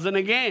Cardinals in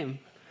a game.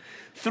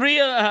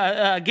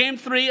 Game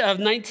 3 of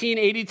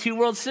 1982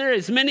 World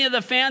Series. Many of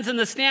the fans in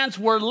the stands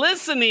were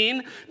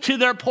listening to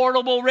their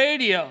portable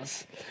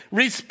radios,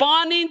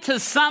 responding to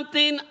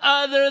something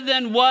other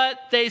than what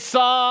they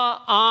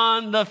saw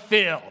on the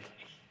field.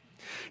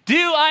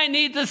 Do I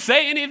need to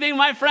say anything,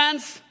 my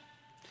friends?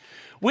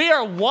 We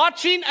are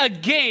watching a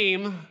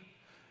game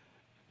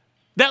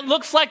that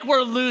looks like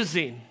we're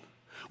losing.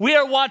 We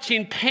are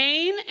watching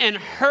pain and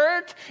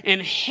hurt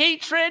and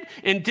hatred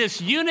and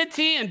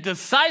disunity and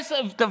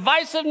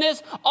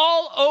divisiveness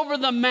all over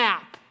the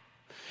map.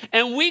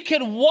 And we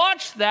could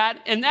watch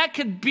that, and that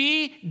could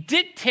be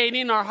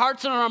dictating our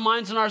hearts and our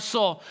minds and our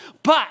soul.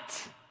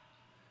 But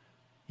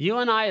you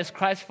and I, as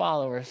Christ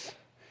followers,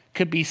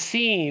 could be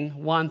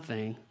seeing one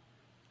thing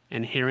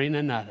and hearing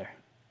another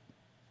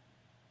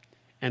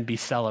and be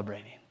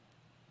celebrating.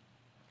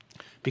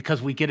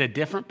 Because we get a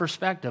different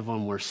perspective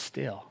when we're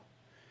still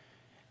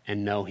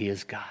and know he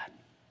is God.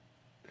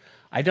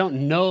 I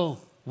don't know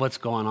what's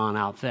going on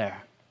out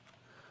there,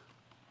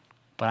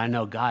 but I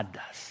know God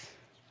does.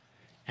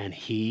 And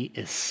he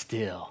is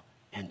still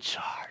in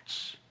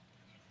charge.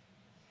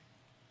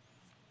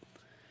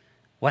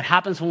 What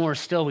happens when we're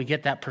still? We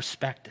get that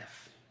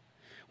perspective.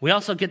 We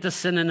also get to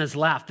sit in his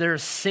lap. There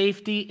is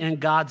safety in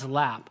God's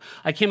lap.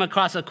 I came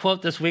across a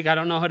quote this week. I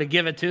don't know who to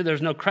give it to.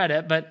 There's no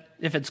credit, but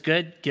if it's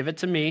good, give it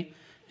to me.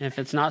 If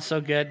it's not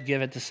so good,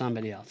 give it to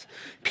somebody else.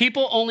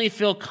 People only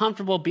feel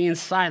comfortable being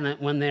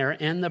silent when they are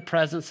in the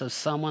presence of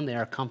someone they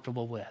are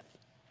comfortable with.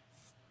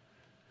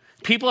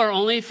 People are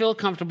only feel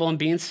comfortable in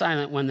being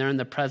silent when they're in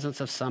the presence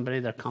of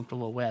somebody they're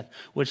comfortable with,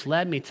 which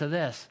led me to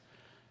this.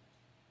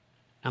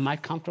 Am I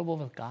comfortable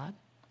with God?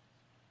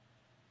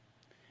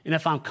 And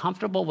if I'm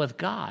comfortable with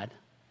God,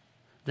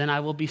 then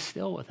I will be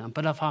still with him.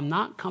 But if I'm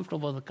not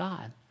comfortable with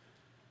God,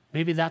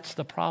 maybe that's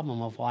the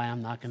problem of why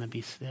I'm not going to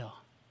be still.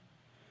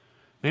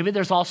 Maybe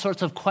there's all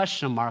sorts of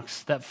question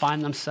marks that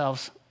find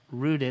themselves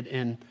rooted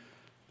in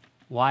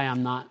why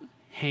I'm not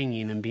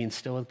hanging and being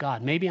still with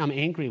God. Maybe I'm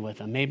angry with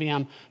him. Maybe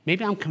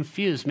I'm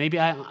confused. Maybe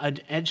I'm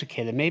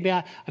uneducated.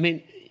 I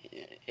mean,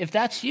 if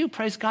that's you,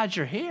 praise God,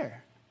 you're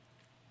here.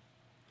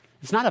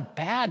 It's not a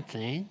bad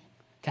thing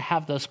to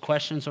have those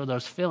questions or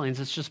those feelings.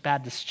 It's just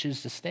bad to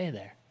choose to stay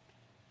there.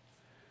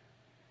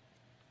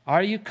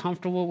 Are you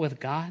comfortable with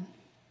God?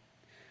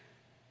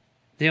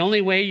 The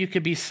only way you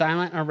could be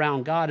silent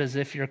around God is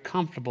if you're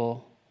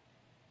comfortable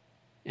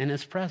in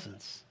his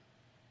presence.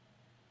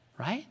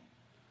 Right?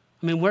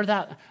 I mean,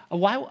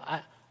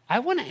 I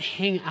wouldn't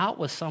hang out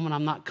with someone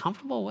I'm not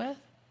comfortable with.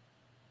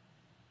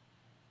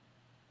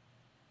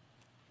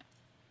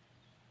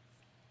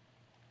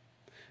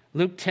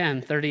 Luke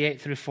 10,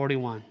 38 through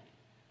 41.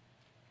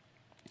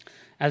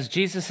 As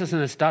Jesus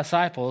and his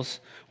disciples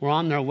were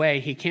on their way,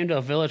 he came to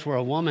a village where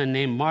a woman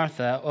named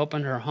Martha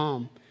opened her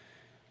home.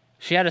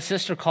 She had a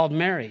sister called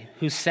Mary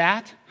who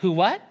sat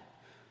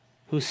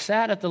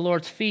at the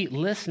Lord's feet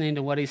listening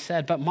to what he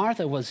said. But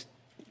Martha was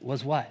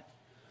what?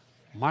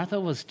 Martha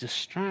was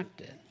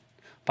distracted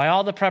by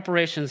all the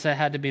preparations that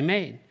had to be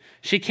made.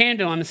 She came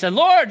to him and said,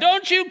 Lord,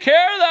 don't you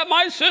care that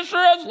my sister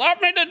has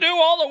left me to do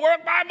all the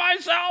work by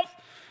myself?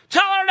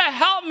 Tell her to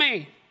help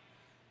me.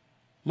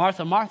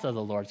 Martha, Martha,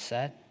 the Lord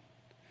said,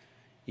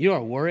 you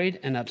are worried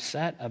and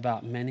upset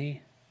about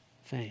many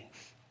things.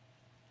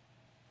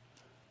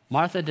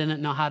 Martha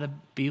didn't know how to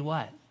be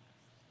what?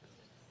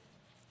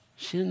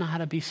 She didn't know how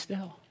to be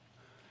still.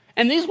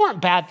 And these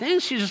weren't bad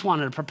things. She just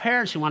wanted to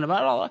prepare. She wanted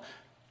about all.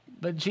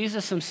 But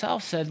Jesus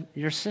himself said,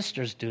 your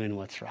sister's doing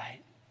what's right.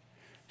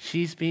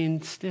 She's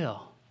being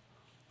still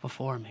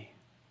before me.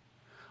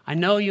 I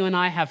know you and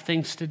I have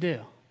things to do.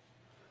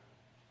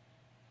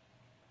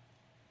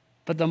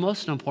 But the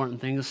most important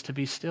thing is to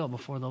be still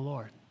before the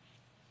Lord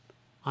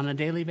on a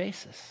daily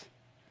basis,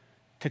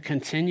 to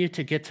continue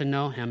to get to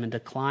know him and to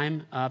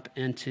climb up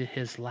into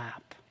his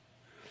lap.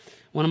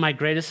 One of my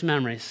greatest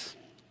memories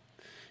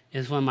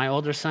is when my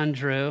older son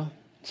Drew,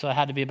 so it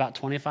had to be about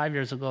 25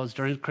 years ago, it was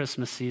during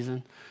Christmas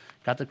season,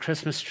 got the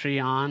Christmas tree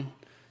on.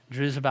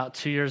 Drew's about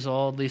 2 years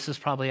old. Lisa's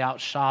probably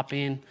out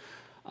shopping.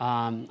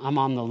 I'm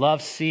on the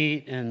love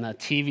seat and the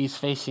TV's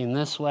facing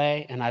this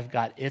way, and I've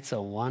got It's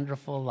a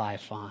Wonderful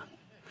Life on.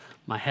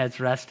 My head's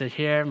rested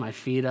here, my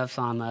feet up's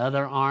on the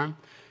other arm,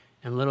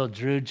 and little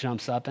Drew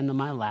jumps up into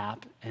my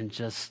lap and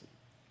just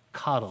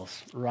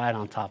cuddles right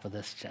on top of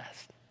this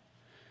chest.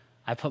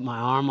 I put my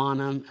arm on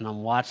him, and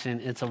I'm watching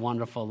It's a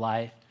Wonderful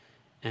Life,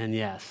 and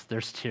yes,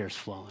 there's tears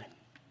flowing.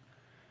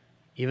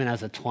 Even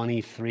as a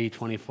 23,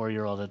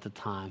 24-year-old at the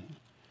time,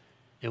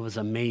 it was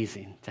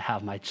amazing to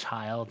have my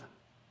child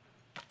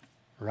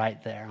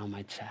right there on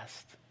my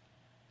chest.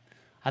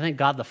 I think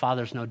God the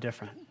Father's no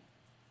different.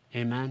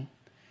 Amen?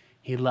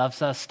 He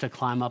loves us to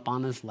climb up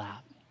on his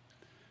lap,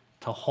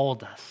 to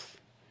hold us,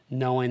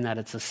 knowing that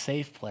it's a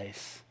safe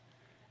place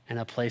and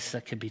a place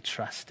that could be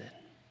trusted.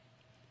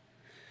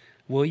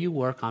 Will you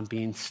work on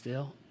being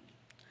still?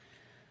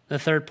 The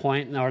third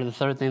point, or the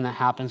third thing that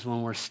happens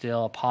when we're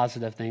still, a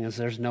positive thing, is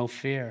there's no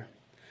fear.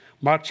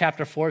 Mark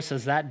chapter 4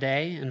 says, that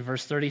day, in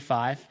verse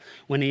 35,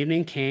 when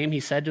evening came, he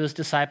said to his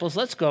disciples,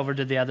 let's go over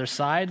to the other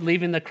side.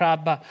 Leaving the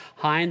crowd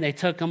behind, they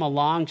took him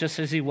along just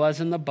as he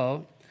was in the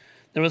boat.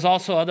 There was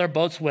also other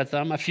boats with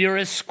him. A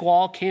furious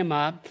squall came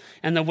up,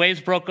 and the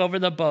waves broke over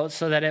the boat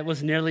so that it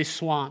was nearly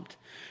swamped.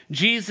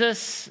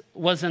 Jesus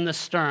was in the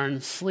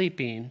stern,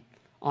 sleeping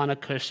on a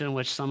cushion,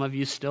 which some of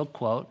you still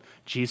quote.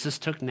 Jesus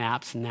took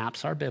naps.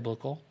 Naps are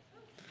biblical.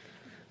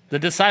 The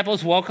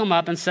disciples woke him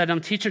up and said to him,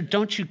 teacher,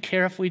 don't you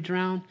care if we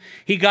drown?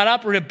 He got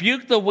up,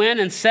 rebuked the wind,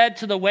 and said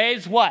to the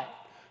waves, what?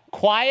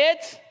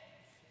 Quiet,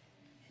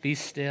 be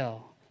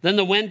still. Then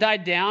the wind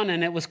died down,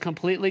 and it was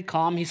completely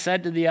calm. He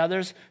said to the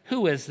others,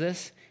 who is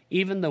this?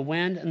 Even the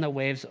wind and the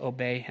waves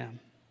obey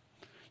him.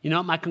 You know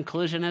what my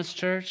conclusion is,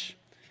 church?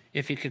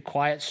 If he could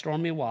quiet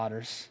stormy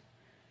waters,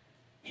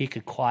 he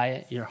could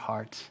quiet your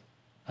heart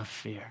of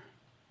fear.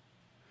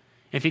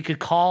 If he could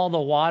call the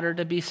water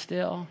to be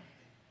still,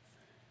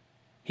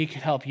 he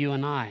could help you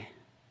and I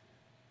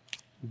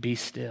be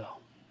still.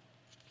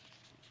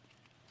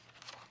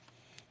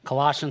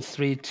 Colossians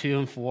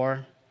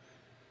 3:2-4.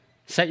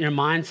 Set your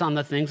minds on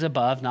the things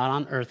above, not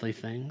on earthly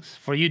things.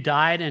 For you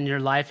died, and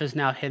your life is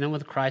now hidden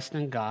with Christ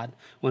in God.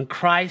 When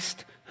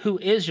Christ, who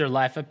is your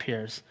life,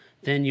 appears,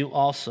 then you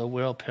also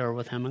will appear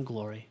with him in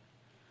glory.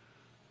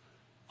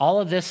 All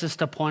of this is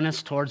to point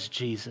us towards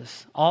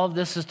Jesus. All of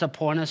this is to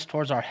point us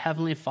towards our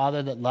Heavenly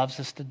Father that loves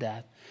us to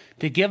death,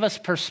 to give us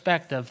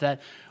perspective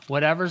that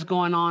whatever's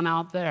going on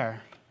out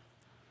there,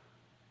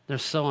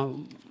 there's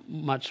so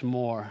much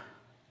more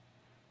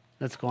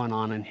that's going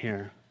on in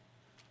here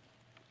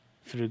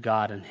through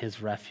God and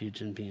his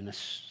refuge and being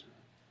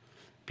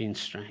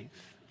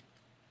strength.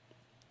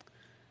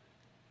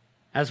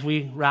 As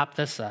we wrap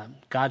this up,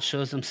 God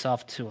shows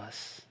himself to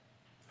us.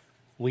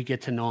 We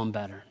get to know him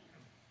better.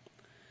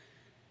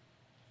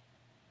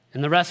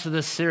 In the rest of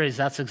this series,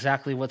 that's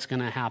exactly what's going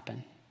to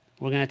happen.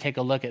 We're going to take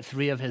a look at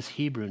 3 of his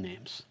Hebrew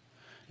names.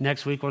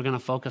 Next week, we're going to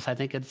focus, I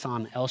think it's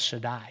on El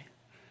Shaddai.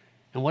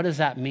 And what does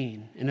that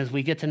mean? And as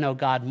we get to know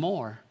God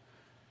more,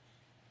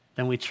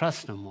 then we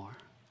trust him more.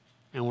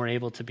 And we're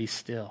able to be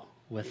still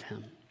with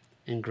him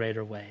in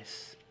greater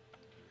ways.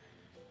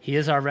 He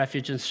is our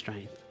refuge and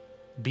strength.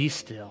 Be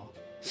still,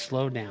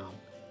 slow down,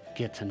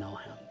 get to know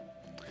him.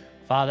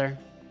 Father,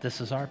 this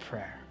is our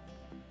prayer.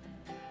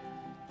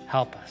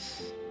 Help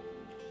us.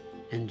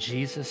 In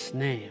Jesus'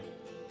 name.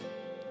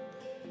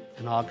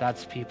 And all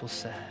God's people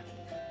said,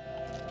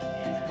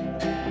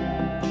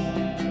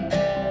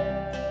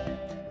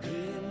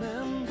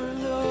 remember,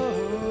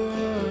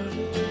 Lord,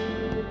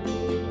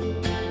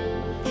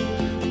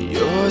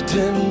 your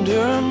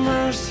tender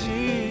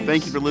mercy.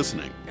 Thank you for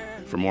listening.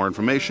 For more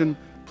information,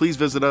 please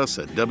visit us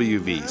at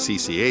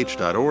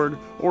wvcch.org,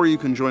 or you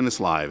can join us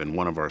live in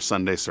one of our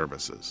Sunday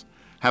services.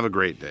 Have a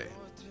great day.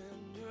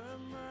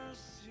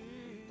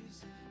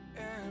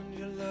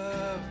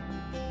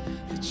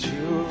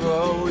 You've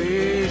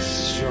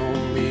always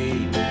shown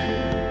me.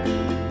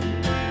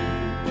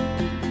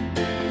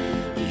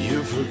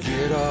 You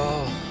forget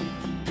all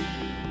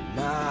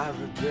my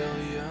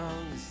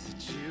rebellion.